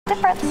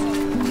difference.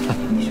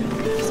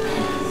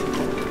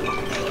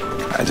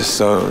 I just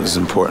thought it was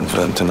important for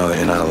them to know that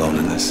you're not alone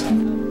in this.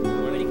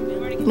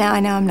 Now I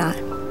know I'm not.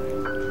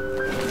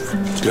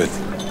 Good.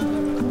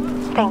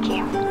 Thank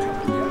you.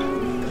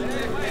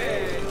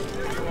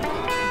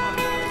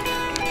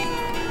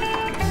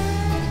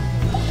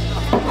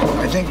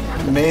 I think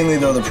mainly,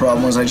 though, the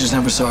problem was I just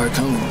never saw it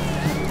coming,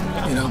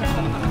 you know?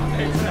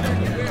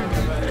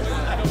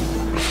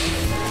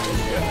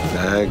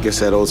 I guess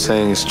that old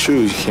saying is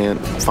true. You can't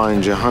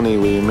find your honey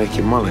where you make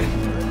your money.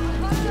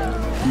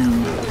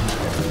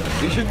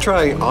 You should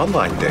try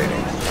online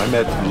dating. I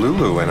met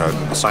Lulu in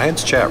a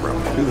science chat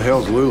room. Who the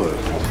hell's Lulu?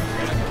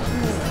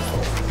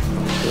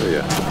 Oh,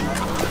 yeah.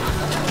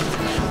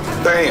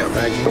 Damn.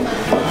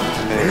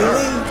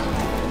 Really?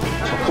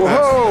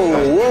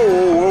 Whoa, whoa.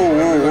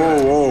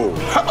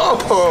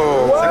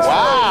 Oh,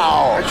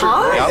 wow.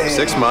 Yep,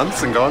 6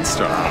 months and going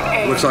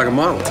strong. Looks like a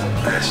model.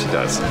 She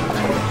does.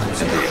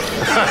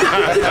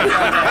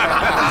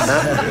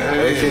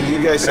 Hey, can you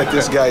guys set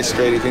this guy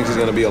straight? He thinks he's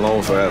gonna be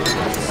alone forever.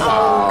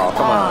 Oh,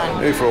 come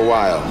on. Maybe for a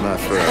while, not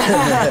forever.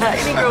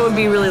 Any girl would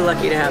be really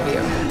lucky to have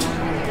you.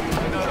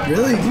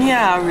 Really?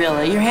 Yeah,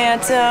 really. You're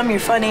handsome, you're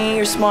funny,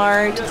 you're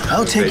smart.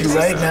 I'll take you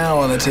right now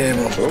on the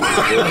table. I'll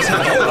take you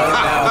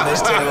right now on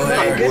this table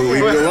here. We'll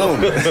leave you alone.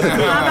 How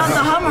about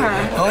the Hummer?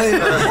 Oh,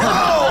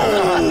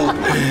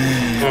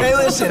 hey,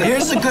 listen,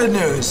 here's the good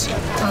news.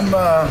 I'm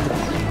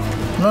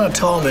not a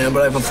tall man,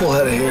 but I have a full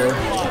head of hair.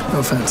 No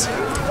offense.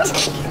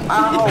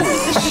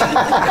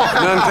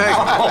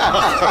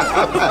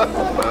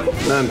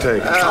 None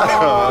taken.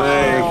 Oh,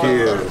 Thank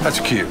you. that's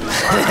cute.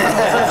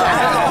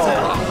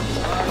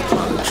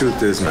 The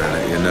truth is, man,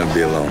 that you'll never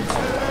be alone.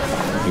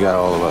 You got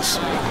all of us.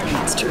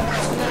 That's true.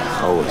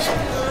 Always.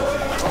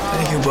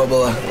 Thank you,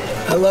 Bubba.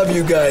 I love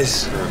you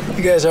guys.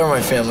 You guys are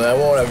my family. I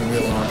won't ever be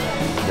alone.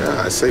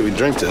 Yeah, I say we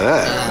drink to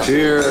that.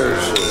 Cheers.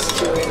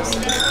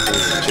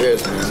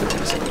 Cheers, man.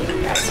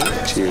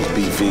 Cheers,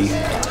 beefy.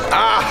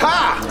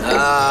 Aha!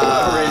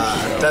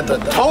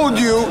 Told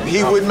you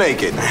he would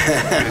make it.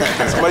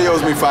 Somebody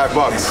owes me $5.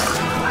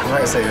 I'm not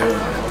gonna say who.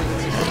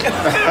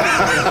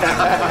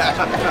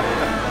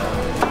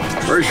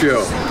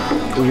 Horatio,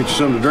 can we get you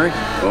something to drink?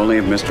 Only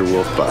if Mr.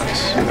 Wolf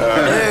bucks.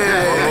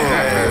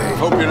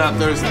 Hope you're not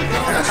thirsty.